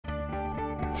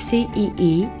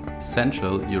CEE,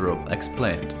 Central Europe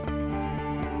Explained,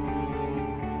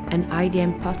 an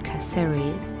IDM podcast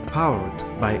series powered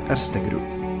by Erste Group.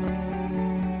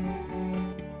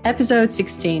 Episode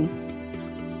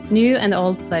 16. New and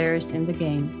old players in the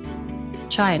game.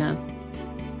 China,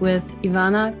 with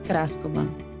Ivana Kraskova.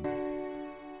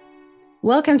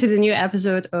 Welcome to the new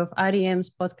episode of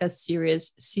IDM's podcast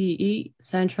series CEE,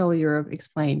 Central Europe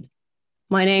Explained.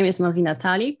 My name is Malvina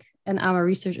Talik, and I'm a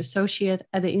research associate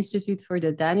at the Institute for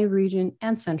the Danube region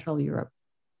and Central Europe.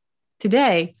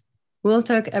 Today, we'll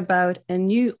talk about a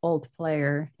new old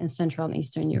player in Central and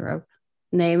Eastern Europe,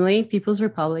 namely People's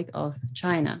Republic of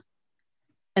China.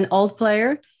 An old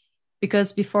player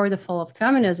because before the fall of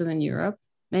communism in Europe,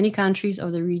 many countries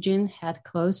of the region had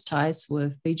close ties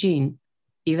with Beijing,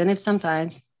 even if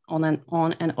sometimes on an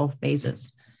on and off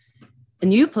basis. A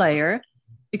new player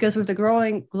because with the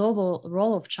growing global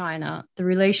role of China, the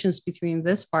relations between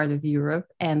this part of Europe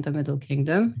and the Middle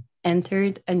Kingdom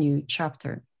entered a new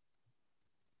chapter.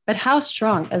 But how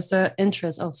strong is the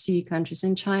interest of CEE countries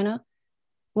in China?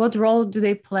 What role do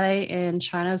they play in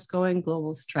China's going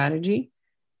global strategy?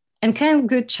 And can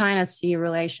good China-CEE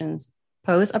relations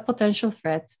pose a potential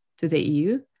threat to the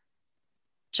EU?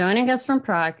 Joining us from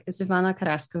Prague is Ivana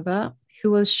Kraskova,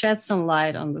 who will shed some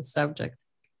light on the subject.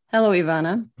 Hello,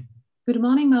 Ivana. Good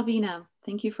morning, Malvina.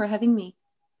 Thank you for having me.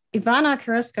 Ivana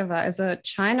Kraskova is a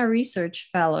China Research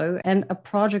Fellow and a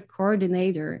project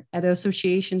coordinator at the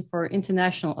Association for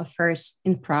International Affairs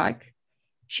in Prague.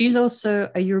 She's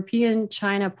also a European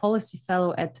China Policy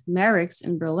Fellow at MERIX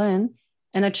in Berlin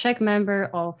and a Czech member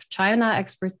of China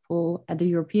Expert Pool at the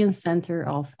European Center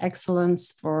of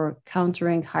Excellence for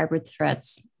Countering Hybrid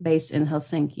Threats based in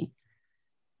Helsinki.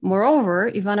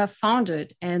 Moreover, Ivana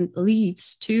founded and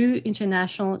leads two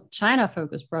international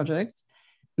China-focused projects,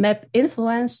 MAP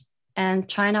Influence and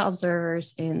China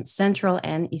Observers in Central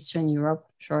and Eastern Europe,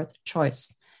 short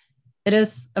CHOICE. It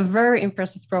is a very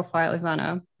impressive profile,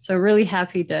 Ivana. So really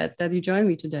happy that you joined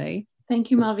me today. Thank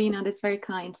you, Malvina. That's very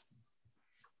kind.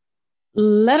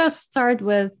 Let us start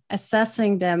with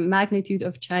assessing the magnitude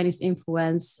of Chinese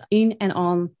influence in and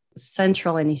on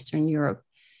Central and Eastern Europe.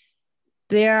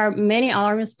 There are many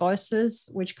alarmist voices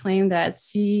which claim that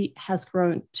CEE has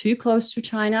grown too close to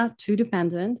China, too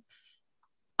dependent.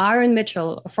 Aaron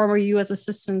Mitchell, a former US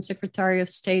Assistant Secretary of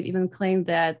State, even claimed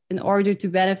that in order to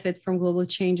benefit from global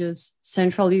changes,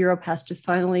 Central Europe has to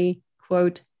finally,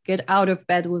 quote, get out of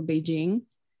bed with Beijing.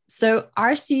 So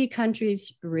are CEE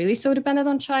countries really so dependent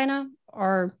on China,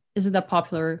 or is it a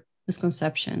popular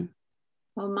misconception?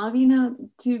 Well, Malvina,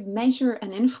 to measure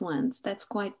an influence, that's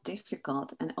quite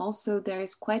difficult. And also there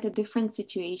is quite a different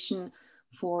situation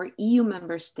for EU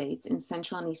member states in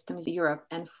Central and Eastern Europe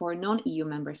and for non-EU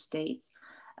member states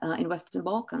in Western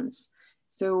Balkans.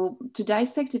 So to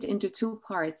dissect it into two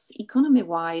parts,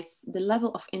 economy-wise, the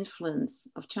level of influence,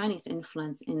 of Chinese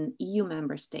influence in EU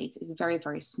member states is very,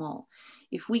 very small.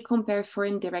 If we compare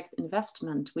foreign direct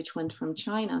investment, which went from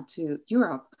China to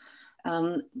Europe,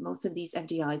 most of these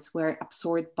FDIs were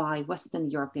absorbed by Western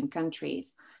European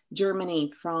countries,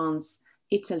 Germany, France,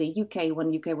 Italy, UK,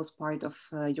 when UK was part of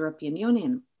European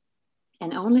Union.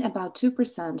 And only about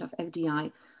 2% of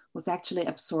FDI was actually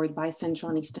absorbed by Central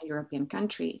and Eastern European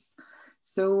countries.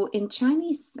 So in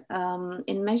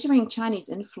measuring Chinese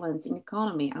influence in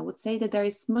economy, I would say that there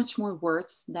is much more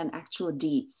words than actual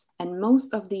deeds. And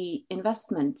most of the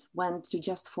investment went to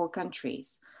just 4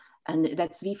 countries. And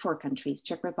that's V4 countries,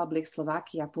 Czech Republic,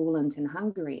 Slovakia, Poland, and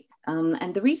Hungary.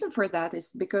 And the reason for that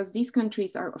is because these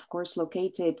countries are, of course,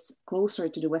 located closer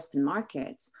to the Western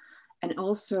markets. And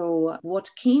also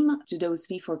what came to those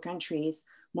V4 countries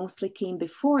mostly came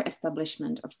before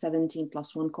establishment of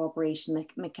 17+1 cooperation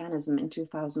mechanism in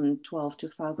 2012,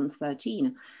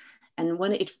 2013. And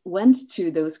when it went to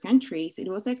those countries, it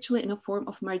was actually in a form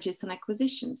of mergers and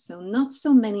acquisitions. So not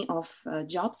so many of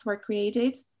jobs were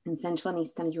created in Central and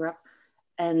Eastern Europe.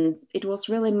 And it was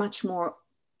really much more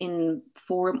in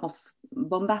form of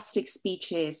bombastic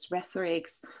speeches,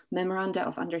 rhetorics, memoranda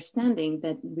of understanding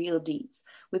than real deeds,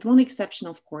 with one exception,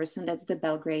 of course, and that's the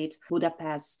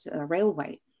Belgrade-Budapest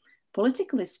railway.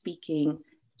 Politically speaking,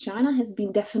 China has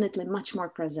been definitely much more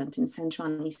present in Central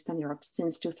and Eastern Europe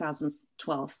since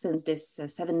 2012, since this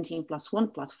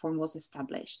 17+1 platform was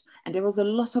established. And there was a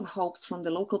lot of hopes from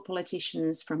the local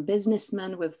politicians, from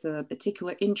businessmen with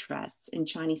particular interests in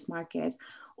Chinese market,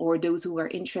 or those who were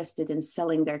interested in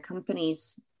selling their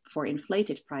companies for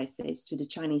inflated prices to the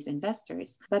Chinese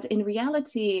investors. But in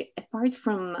reality, apart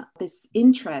from this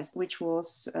interest, which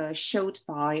was showed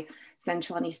by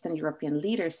Central and Eastern European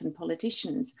leaders and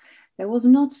politicians, there was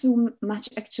not so much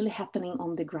actually happening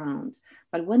on the ground.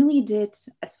 But when we did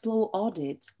a slow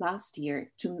audit last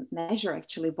year to measure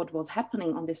actually what was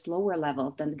happening on this lower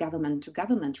levels than the government to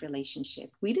government relationship,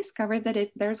 we discovered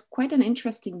that there's quite an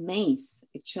interesting maze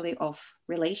actually of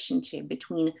relationship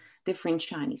between different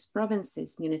Chinese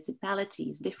provinces,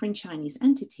 municipalities, different Chinese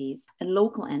entities and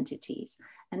local entities.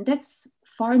 And that's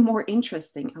far more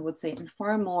interesting, I would say, and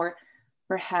far more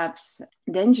perhaps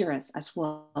dangerous as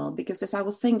well, because as I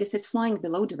was saying, this is flying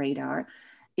below the radar.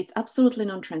 It's absolutely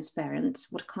non-transparent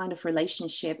what kind of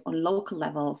relationship on local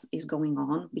levels is going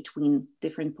on between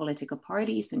different political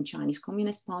parties and Chinese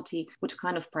Communist Party, what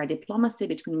kind of power diplomacy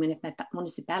between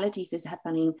municipalities is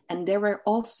happening. And there were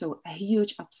also a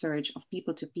huge upsurge of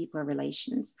people-to-people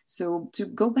relations. So to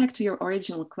go back to your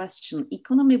original question,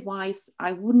 economy-wise,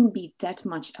 I wouldn't be that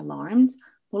much alarmed.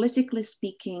 Politically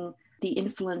speaking, the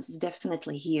influence is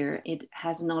definitely here. It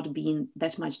has not been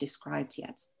that much described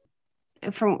yet.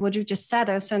 From what you just said,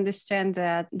 I also understand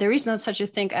that there is not such a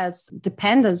thing as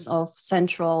dependence of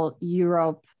Central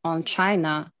Europe on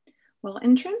China. Well,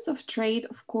 in terms of trade,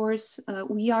 of course,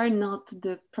 we are not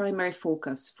the primary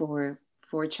focus for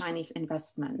Chinese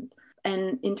investment.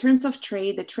 And in terms of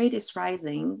trade, the trade is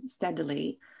rising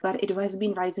steadily, but it has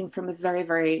been rising from a very,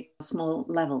 very small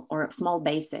level or small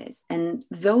basis. And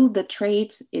though the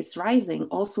trade is rising,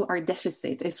 also our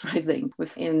deficit is rising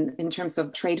in terms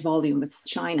of trade volume with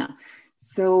China.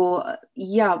 So,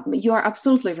 yeah, you are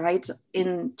absolutely right.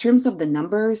 In terms of the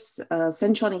numbers,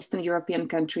 Central and Eastern European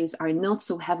countries are not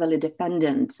so heavily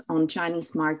dependent on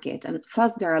Chinese market, and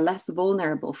thus they are less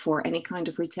vulnerable for any kind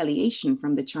of retaliation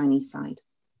from the Chinese side.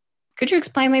 Could you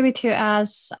explain maybe to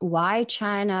us why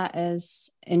China is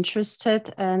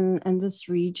interested in this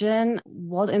region?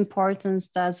 What importance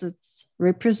does it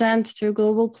represent to a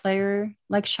global player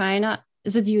like China?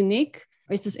 Is it unique?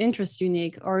 Or is this interest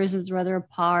unique? Or is it rather a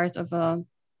part of a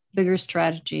bigger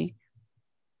strategy?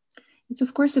 It's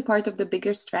of course a part of the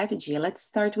bigger strategy. Let's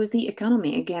start with the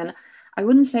economy again. I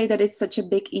wouldn't say that it's such a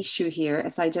big issue here,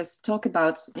 as I just talked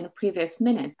about in a previous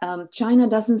minute. China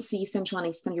doesn't see Central and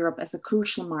Eastern Europe as a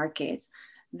crucial market,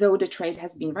 though the trade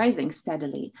has been rising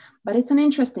steadily. But it's an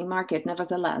interesting market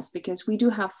nevertheless, because we do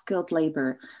have skilled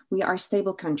labor. We are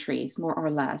stable countries, more or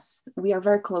less. We are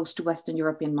very close to Western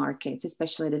European markets,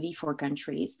 especially the V4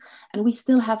 countries. And we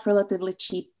still have relatively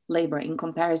cheap labor in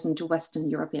comparison to Western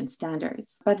European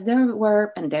standards. But there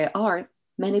were, and there are,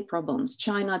 many problems.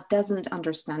 China doesn't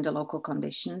understand the local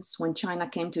conditions. When China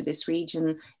came to this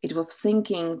region, it was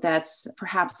thinking that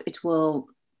perhaps it will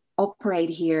operate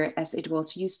here as it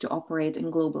was used to operate in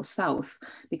Global South,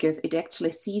 because it actually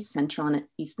sees Central and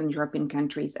Eastern European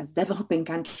countries as developing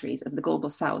countries, as the Global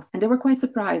South. And they were quite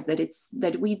surprised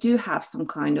that we do have some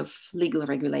kind of legal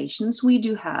regulations, we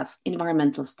do have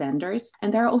environmental standards,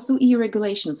 and there are also EU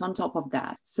regulations on top of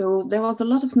that. So there was a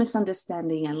lot of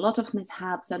misunderstanding and a lot of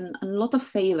mishaps and a lot of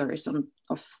failures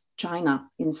of China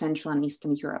in Central and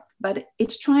Eastern Europe. But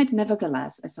it tried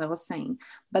nevertheless, as I was saying.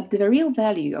 But the real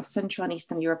value of Central and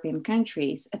Eastern European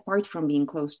countries, apart from being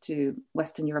close to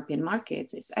Western European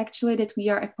markets, is actually that we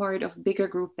are a part of bigger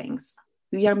groupings.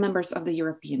 We are members of the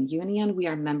European Union, we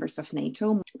are members of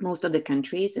NATO, most of the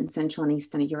countries in Central and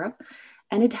Eastern Europe.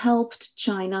 And it helped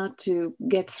China to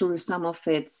get through some of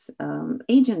its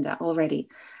agenda already.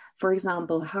 For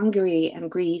example, Hungary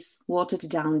and Greece watered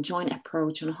down joint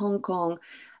approach on Hong Kong.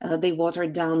 They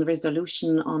watered down the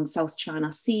resolution on South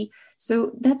China Sea.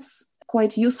 So that's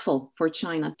quite useful for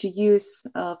China to use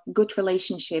a good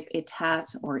relationship it had,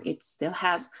 or it still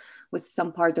has, with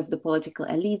some part of the political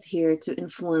elite here to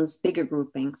influence bigger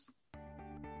groupings.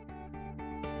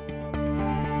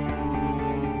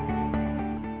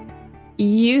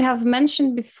 You have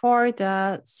mentioned before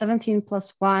the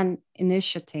 17+1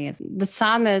 initiative. The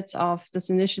summit of this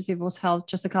initiative was held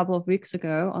just a couple of weeks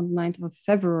ago on the 9th of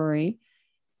February.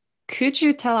 Could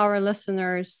you tell our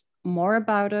listeners more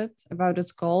about it, about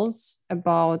its goals,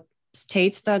 about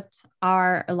states that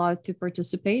are allowed to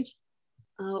participate?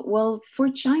 Well, for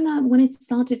China, when it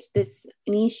started this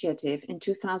initiative in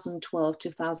 2012,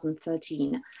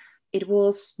 2013, it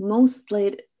was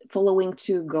mostly following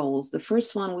two goals. The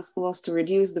first one was to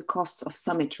reduce the costs of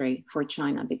summitry for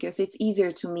China, because it's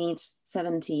easier to meet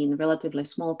 17 relatively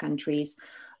small countries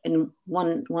in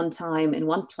one time in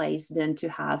one place than to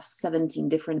have 17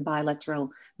 different bilateral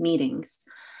meetings.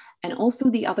 And also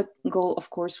the other goal, of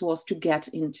course, was to get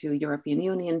into European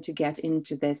Union, to get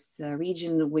into this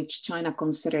region which China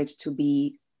considered to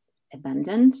be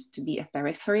abandoned, to be a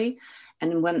periphery,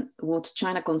 and what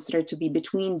China considered to be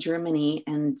between Germany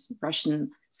and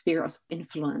Russian sphere of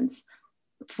influence.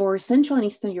 For Central and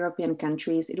Eastern European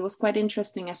countries, it was quite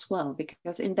interesting as well,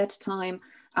 because in that time,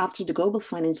 after the global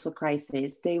financial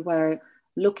crisis, they were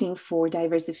looking for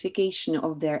diversification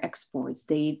of their exports.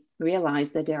 They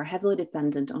realized that they are heavily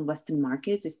dependent on Western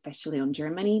markets, especially on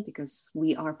Germany, because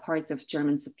we are parts of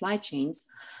German supply chains.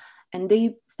 And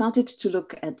they started to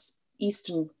look at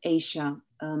Eastern Asia,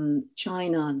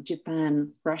 China,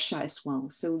 Japan, Russia as well.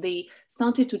 So they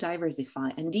started to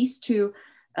diversify. And these two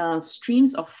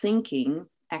streams of thinking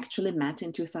actually met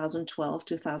in 2012,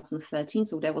 2013.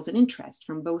 So there was an interest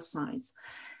from both sides.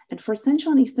 And for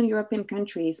Central and Eastern European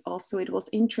countries, also it was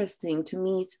interesting to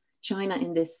meet China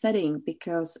in this setting,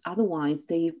 because otherwise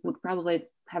they would probably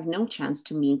have no chance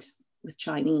to meet with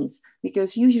Chinese,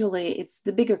 because usually it's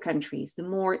the bigger countries, the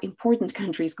more important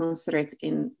countries considered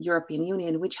in European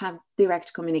Union, which have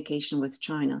direct communication with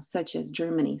China, such as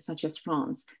Germany, such as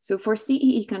France. So for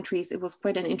CEE countries, it was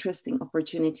quite an interesting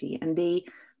opportunity, and they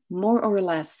more or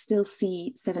less still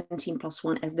see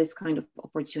 17+1 as this kind of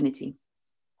opportunity.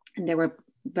 And there were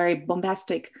very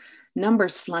bombastic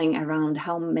numbers flying around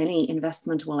how many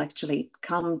investment will actually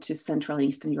come to Central and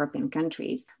Eastern European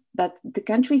countries. But the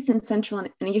countries in Central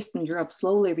and Eastern Europe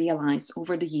slowly realized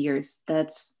over the years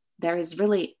that there is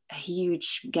really a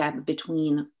huge gap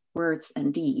between words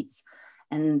and deeds.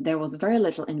 And there was very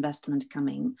little investment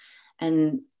coming.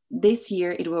 And this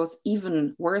year it was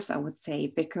even worse, I would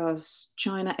say, because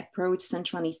China approached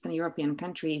Central and Eastern European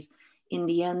countries in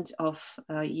the end of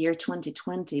year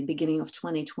 2020, beginning of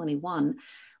 2021,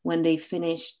 when they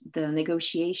finished the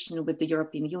negotiation with the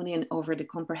European Union over the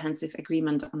comprehensive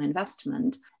agreement on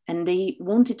investment. And they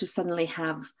wanted to suddenly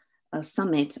have a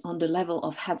summit on the level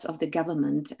of heads of the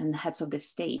government and heads of the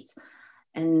state.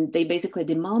 And they basically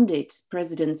demanded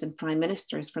presidents and prime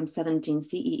ministers from 17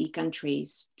 CEE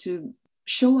countries to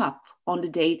show up on the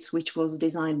date which was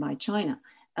designed by China.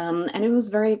 And it was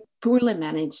very poorly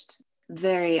managed,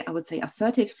 very, I would say,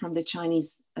 assertive from the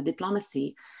Chinese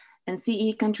diplomacy. And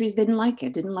CEE countries didn't like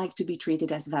it, didn't like to be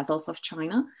treated as vassals of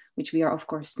China, which we are, of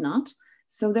course, not.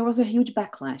 So there was a huge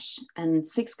backlash, and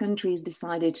 6 countries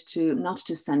decided not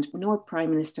to send nor prime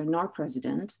minister nor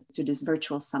president to this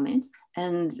virtual summit.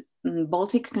 And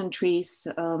Baltic countries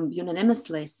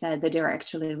unanimously said that they're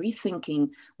actually rethinking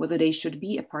whether they should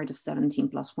be a part of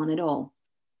 17+1 at all.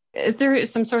 Is there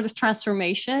some sort of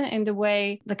transformation in the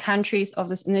way the countries of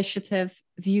this initiative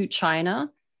view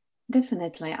China?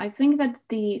 Definitely. I think that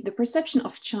the perception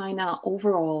of China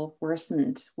overall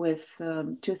worsened with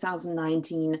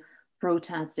 2019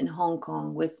 protests in Hong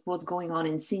Kong, with what's going on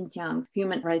in Xinjiang,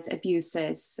 human rights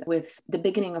abuses, with the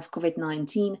beginning of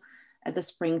COVID-19 at the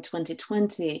spring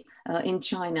 2020 in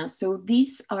China. So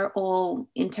these are all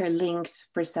interlinked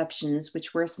perceptions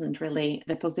which worsened really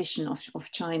the position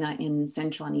of China in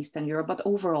Central and Eastern Europe, but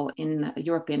overall in a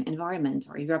European environment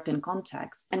or European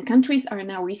context. And countries are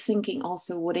now rethinking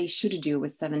also what they should do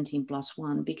with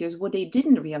 17+1, because what they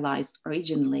didn't realize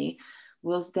originally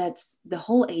was that the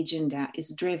whole agenda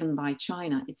is driven by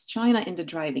China. It's China in the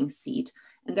driving seat,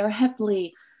 and they're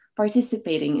happily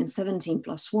participating in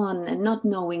 17+1 and not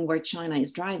knowing where China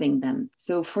is driving them.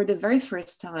 So for the very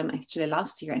first time, actually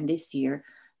last year and this year,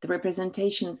 the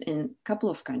representations in a couple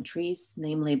of countries,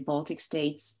 namely Baltic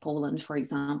states, Poland, for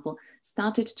example,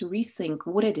 started to rethink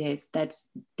what it is that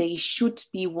they should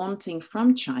be wanting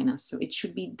from China. So it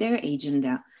should be their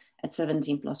agenda at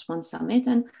 17+1 summit.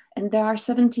 And there are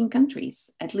 17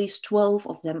 countries, at least 12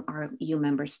 of them are EU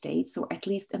member states. So at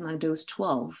least among those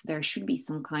 12, there should be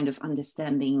some kind of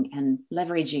understanding and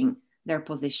leveraging their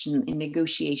position in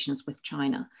negotiations with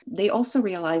China. They also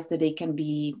realize that they can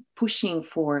be pushing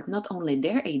for not only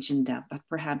their agenda, but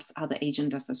perhaps other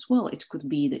agendas as well. It could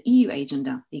be the EU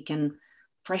agenda. They can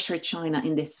pressure China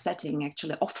in this setting,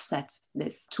 actually offset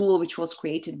this tool which was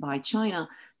created by China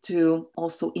to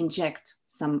also inject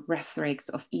some rhetorics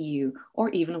of EU or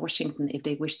even Washington if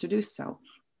they wish to do so.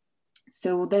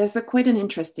 So there's quite an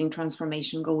interesting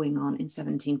transformation going on in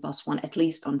 17+1, at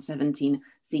least on 17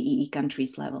 CEE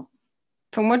countries level.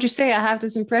 From what you say, I have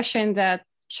this impression that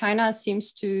China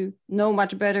seems to know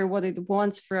much better what it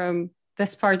wants from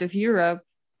this part of Europe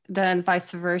than vice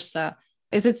versa.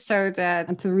 Is it so that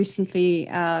until recently,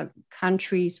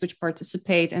 countries which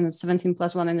participate in the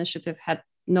 17+1 initiative had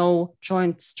no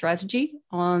joint strategy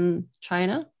on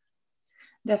China?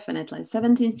 Definitely.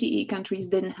 17 CEE countries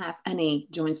didn't have any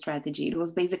joint strategy. It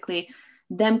was basically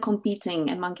them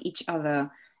competing among each other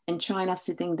and China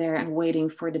sitting there and waiting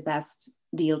for the best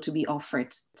deal to be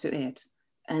offered to it.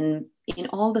 And in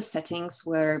all the settings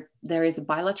where there is a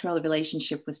bilateral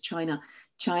relationship with China,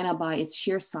 China, by its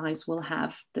sheer size, will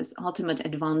have this ultimate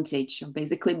advantage of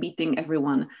basically beating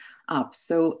everyone up.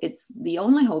 So it's the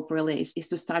only hope really is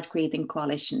to start creating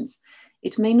coalitions.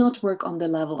 It may not work on the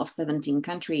level of 17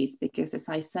 countries because, as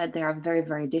I said, they are very,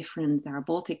 very different. There are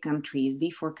Baltic countries,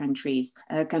 V4 countries,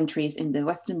 countries in the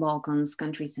Western Balkans,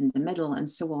 countries in the middle, and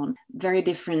so on. Very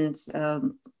different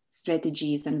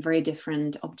strategies and very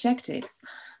different objectives.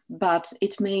 But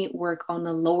it may work on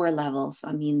a lower levels.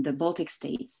 I mean, the Baltic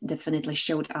states definitely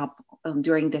showed up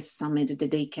during this summit that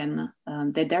they can,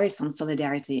 that there is some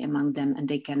solidarity among them and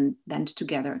they can band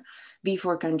together.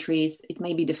 V4 countries, it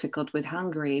may be difficult with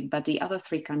Hungary, but the other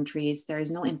 3 countries, there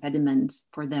is no impediment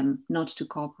for them not to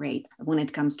cooperate when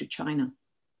it comes to China.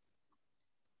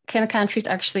 Can countries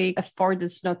actually afford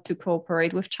this not to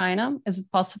cooperate with China? Is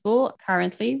it possible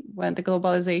currently when the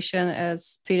globalization is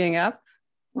speeding up?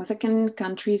 Whether can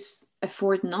countries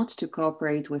afford not to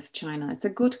cooperate with China? It's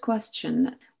a good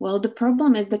question. Well, the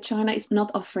problem is that China is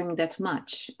not offering that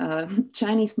much.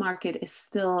 Chinese market is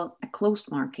still a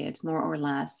closed market, more or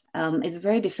less. It's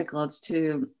very difficult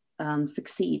to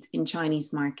succeed in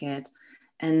Chinese market.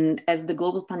 And as the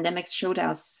global pandemics showed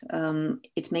us,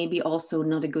 it may be also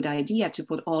not a good idea to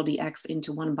put all the eggs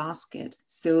into one basket.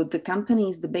 So the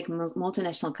companies, the big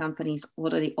multinational companies,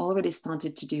 what they already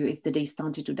started to do is that they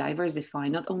started to diversify,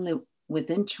 not only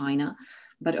within China,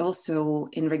 but also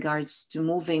in regards to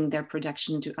moving their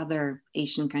production to other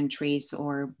Asian countries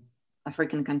or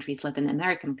African countries, Latin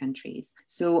American countries.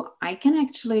 So I can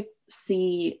actually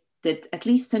see that at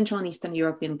least Central and Eastern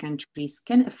European countries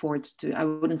can afford to, I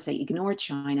wouldn't say ignore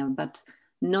China, but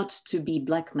not to be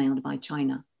blackmailed by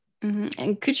China. Mm-hmm.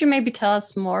 And could you maybe tell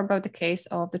us more about the case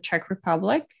of the Czech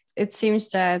Republic? It seems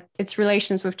that its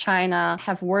relations with China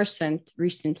have worsened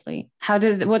recently.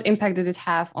 What impact did it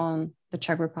have on the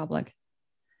Czech Republic?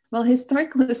 Well,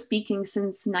 historically speaking,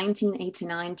 since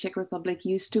 1989, Czech Republic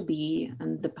used to be,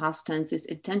 and the past tense is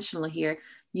intentional here,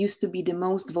 used to be the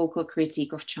most vocal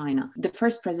critique of China. The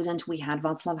first president we had,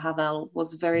 Václav Havel,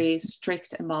 was very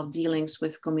strict about dealings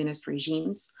with communist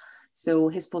regimes. So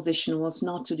his position was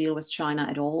not to deal with China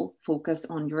at all, focus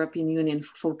on European Union,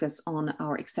 focus on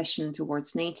our accession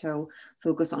towards NATO,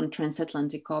 focus on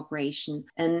transatlantic cooperation.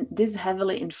 And this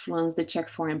heavily influenced the Czech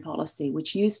foreign policy,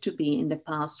 which used to be in the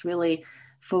past really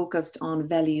focused on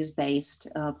values-based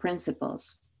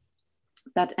principles.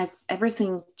 But as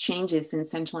everything changes in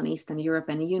Central and Eastern Europe,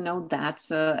 and you know that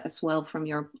as well from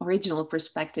your original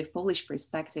perspective, Polish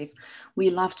perspective, we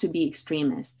love to be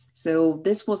extremists. So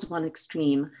this was one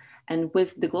extreme. And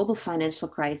with the global financial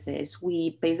crisis,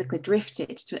 we basically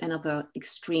drifted to another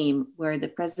extreme where the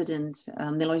president,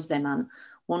 Miloš Zeman,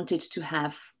 wanted to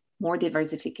have more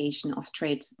diversification of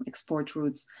trade export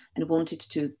routes and wanted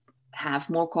to have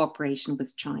more cooperation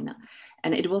with China.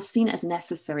 And it was seen as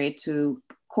necessary to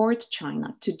court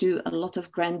China, to do a lot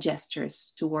of grand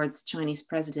gestures towards Chinese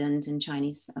president and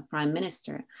Chinese prime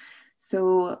minister.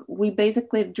 So we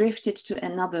basically drifted to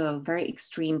another very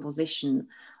extreme position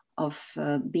of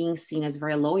being seen as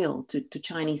very loyal to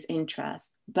Chinese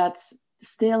interests. But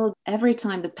still, every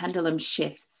time the pendulum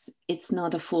shifts, it's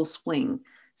not a full swing.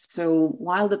 So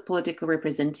while the political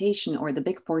representation or the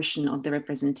big portion of the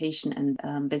representation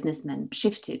and businessmen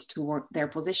shifted toward their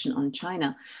position on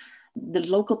China, the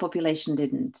local population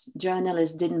didn't.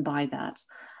 Journalists didn't buy that.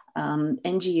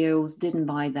 NGOs didn't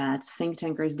buy that. Think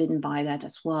tankers didn't buy that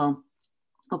as well.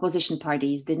 Opposition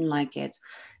parties didn't like it.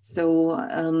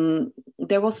 So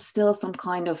there was still some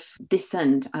kind of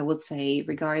dissent, I would say,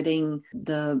 regarding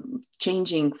the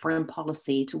changing foreign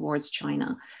policy towards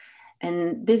China.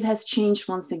 And this has changed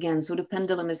once again. So the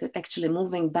pendulum is actually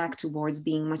moving back towards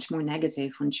being much more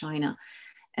negative on China.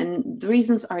 And the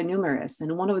reasons are numerous.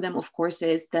 And one of them, of course,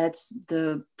 is that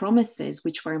the promises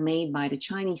which were made by the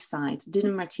Chinese side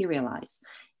didn't materialize.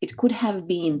 It could have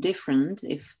been different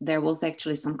if there was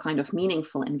actually some kind of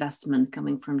meaningful investment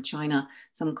coming from China,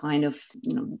 some kind of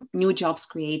new jobs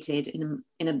created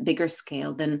in a bigger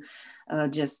scale than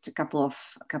just a couple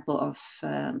of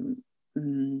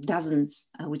dozens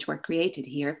which were created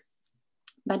here.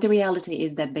 But the reality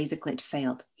is that basically it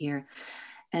failed here.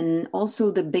 And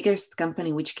also the biggest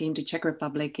company which came to Czech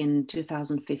Republic in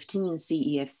 2015,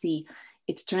 CEFC,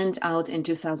 it turned out in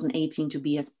 2018 to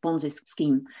be a Ponzi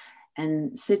scheme.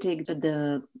 And CITIC,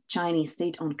 the Chinese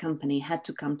state-owned company, had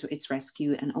to come to its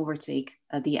rescue and overtake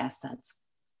the assets.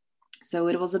 So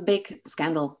it was a big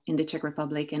scandal in the Czech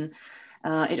Republic, and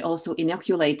it also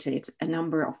inoculated a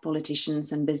number of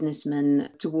politicians and businessmen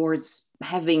towards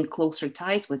having closer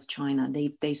ties with China.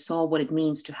 They saw what it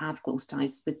means to have close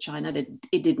ties with China, that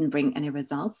it didn't bring any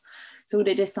results. So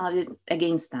they decided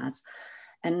against that.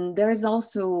 And there is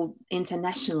also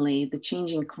internationally the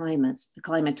changing climate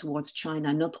towards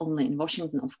China, not only in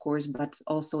Washington, of course, but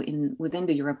also within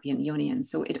the European Union.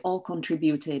 So it all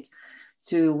contributed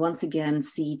to once again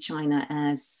see China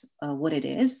as what it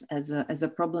is, as a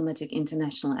problematic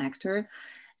international actor.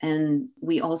 And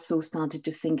we also started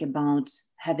to think about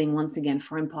having once again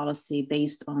foreign policy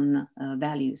based on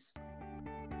values.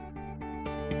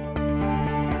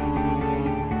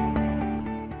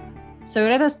 So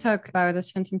let us talk about the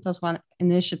 17+1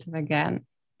 initiative again,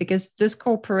 because this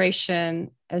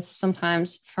cooperation is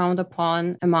sometimes frowned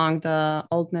upon among the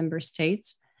old member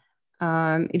states.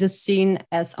 It is seen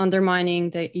as undermining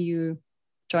the EU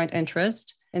joint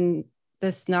interest. In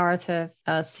this narrative,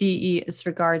 CEE is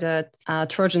regarded a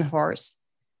Trojan horse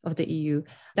of the EU.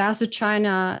 Does the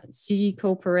China-CEE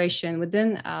cooperation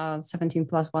within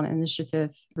 17+1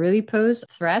 initiative really pose a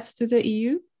threat to the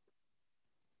EU?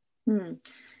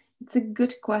 It's a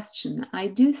good question. I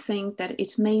do think that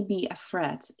it may be a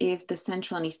threat if the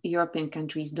Central and East European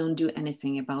countries don't do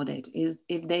anything about it.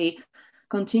 If they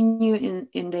continue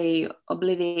in the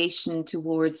obliviation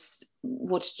towards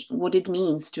what it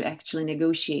means to actually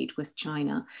negotiate with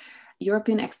China.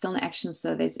 European External Action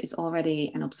Service is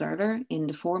already an observer in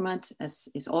the format, as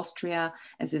is Austria,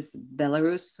 as is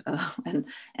Belarus,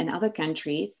 and other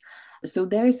countries. So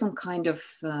there is some kind of,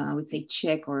 I would say,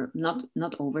 check, or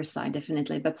not oversight,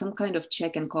 definitely, but some kind of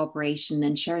check and cooperation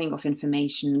and sharing of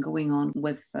information going on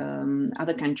with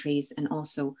other countries and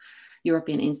also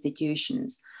European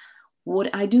institutions.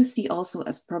 What I do see also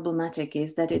as problematic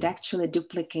is that it actually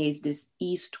duplicates this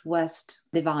East-West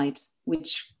divide,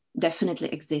 which definitely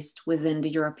exists within the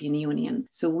European Union.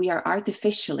 So we are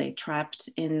artificially trapped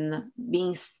in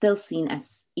being still seen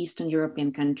as Eastern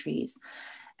European countries.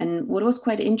 And what was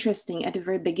quite interesting at the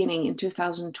very beginning in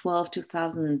 2012,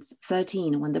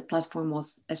 2013, when the platform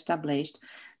was established,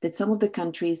 that some of the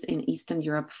countries in Eastern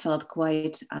Europe felt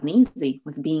quite uneasy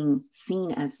with being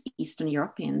seen as Eastern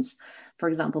Europeans. For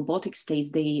example, Baltic states,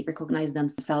 they recognize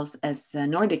themselves as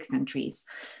Nordic countries.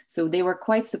 So they were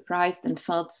quite surprised and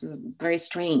felt very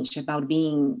strange about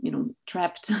being,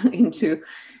 trapped into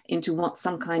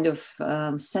some kind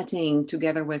of setting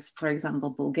together with, for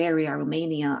example, Bulgaria,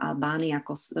 Romania, Albania,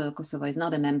 Kosovo is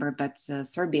not a member, but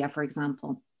Serbia, for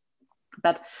example.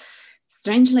 But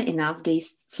strangely enough, they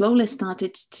slowly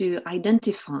started to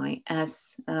identify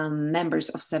as members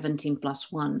of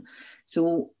 17+1.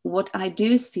 So what I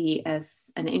do see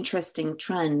as an interesting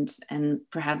trend and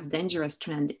perhaps dangerous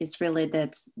trend is really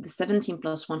that the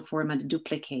 17+1 format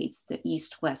duplicates the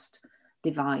East-West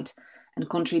divide and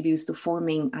contributes to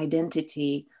forming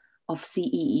identity of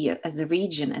CEE as a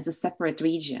region, as a separate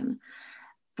region.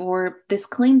 For this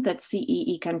claim that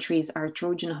CEE countries are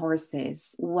Trojan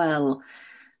horses, well,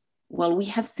 we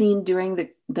have seen during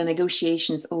the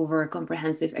negotiations over a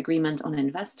comprehensive agreement on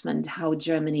investment how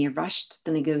Germany rushed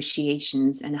the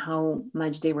negotiations and how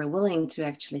much they were willing to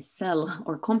actually sell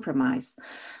or compromise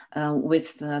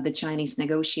with the Chinese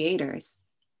negotiators.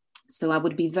 So I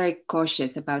would be very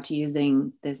cautious about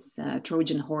using this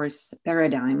Trojan horse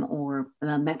paradigm or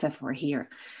metaphor here.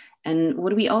 And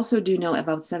what we also do know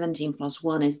about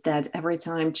 17+1 is that every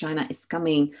time China is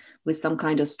coming with some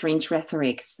kind of strange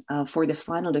rhetorics for the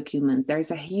final documents, there is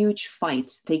a huge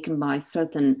fight taken by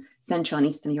certain Central and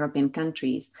Eastern European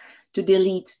countries to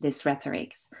delete these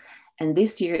rhetorics. And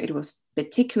this year it was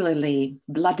particularly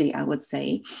bloody, I would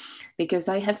say, because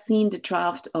I have seen the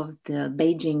draft of the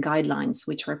Beijing guidelines,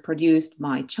 which were produced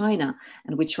by China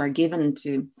and which were given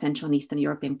to Central and Eastern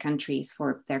European countries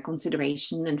for their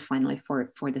consideration and finally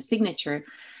for the signature.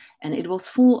 And it was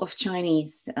full of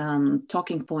Chinese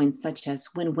talking points such as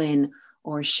win-win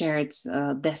or shared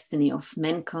destiny of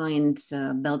mankind,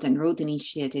 Belt and Road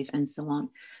Initiative, and so on.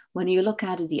 When you look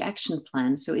at the action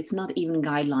plan, so it's not even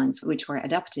guidelines which were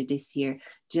adopted this year,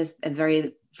 just a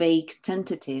very vague,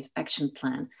 tentative action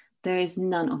plan. There is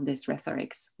none of this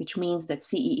rhetorics, which means that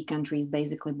CEE countries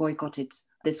basically boycotted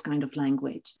this kind of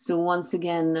language. So once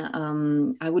again,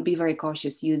 I would be very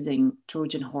cautious using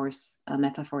Trojan horse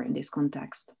metaphor in this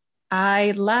context.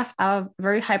 I left a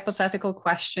very hypothetical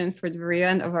question for the very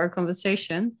end of our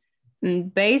conversation.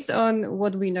 Based on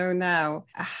what we know now,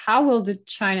 how will the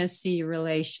China-CEE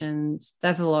relations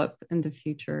develop in the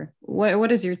future?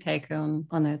 What is your take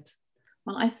on it?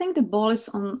 Well, I think the ball is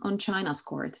on China's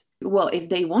court. Well, if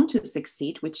they want to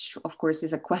succeed, which of course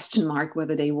is a question mark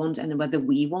whether they want and whether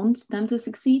we want them to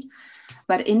succeed.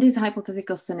 But in this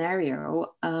hypothetical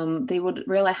scenario, they would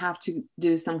really have to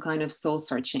do some kind of soul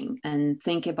searching and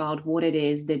think about what it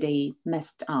is that they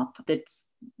messed up. That's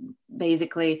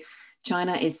basically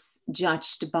China is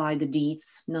judged by the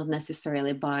deeds, not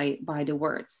necessarily by the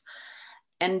words.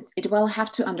 And it will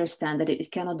have to understand that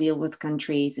it cannot deal with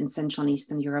countries in Central and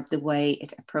Eastern Europe the way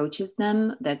it approaches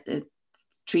them, that it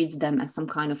treats them as some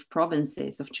kind of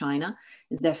provinces of China,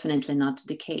 is definitely not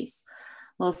the case.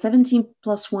 Well,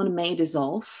 17+1 may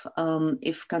dissolve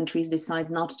if countries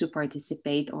decide not to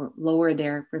participate or lower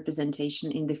their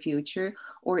representation in the future,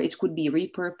 or it could be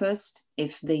repurposed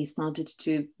if they started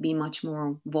to be much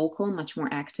more vocal, much more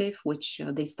active, which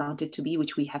they started to be,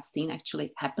 which we have seen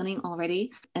actually happening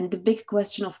already. And the big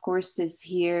question, of course, is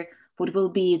here, what will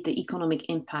be the economic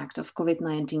impact of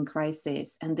COVID-19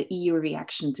 crisis and the EU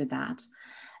reaction to that?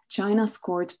 China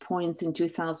scored points in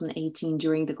 2018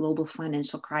 during the global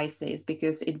financial crisis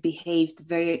because it behaved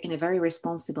in a very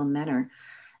responsible manner.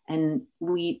 And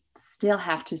we still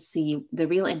have to see the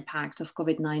real impact of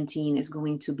COVID-19 is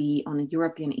going to be on the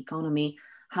European economy,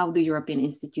 how the European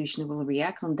institution will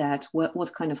react on that,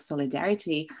 what kind of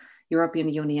solidarity European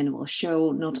Union will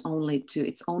show not only to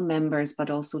its own members, but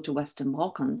also to Western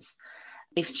Balkans.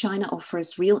 If China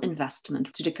offers real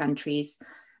investment to the countries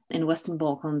in Western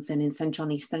Balkans and in Central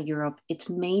and Eastern Europe, it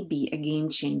may be a game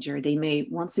changer. They may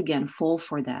once again fall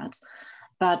for that.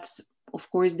 But of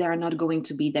course, they are not going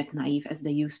to be that naive as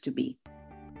they used to be.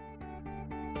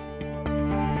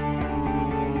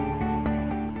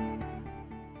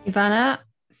 Ivana,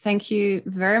 thank you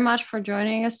very much for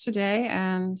joining us today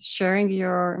and sharing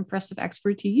your impressive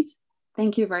expertise.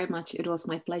 Thank you very much. It was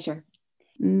my pleasure.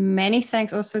 Many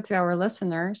thanks also to our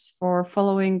listeners for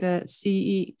following the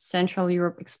CE Central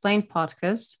Europe Explained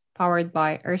podcast powered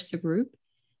by Erste Group.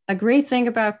 A great thing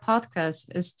about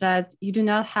podcasts is that you do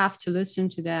not have to listen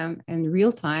to them in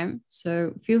real time,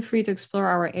 so feel free to explore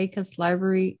our ACAST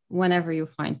library whenever you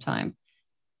find time.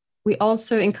 We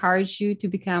also encourage you to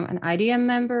become an IDM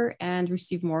member and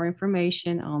receive more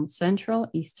information on Central,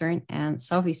 Eastern, and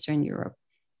Southeastern Europe.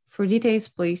 For details,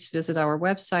 please visit our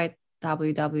website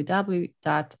www.idm.at.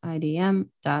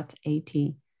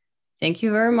 Thank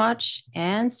you very much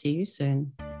and see you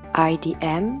soon.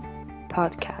 IDM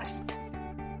Podcast.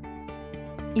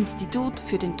 Institut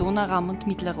für den Donauraum und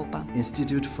Mitteleuropa.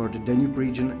 Institute for the Danube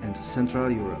Region and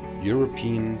Central Europe.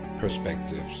 European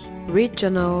Perspectives.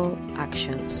 Regional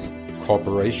Actions.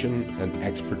 Cooperation and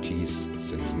expertise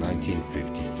since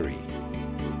 1953.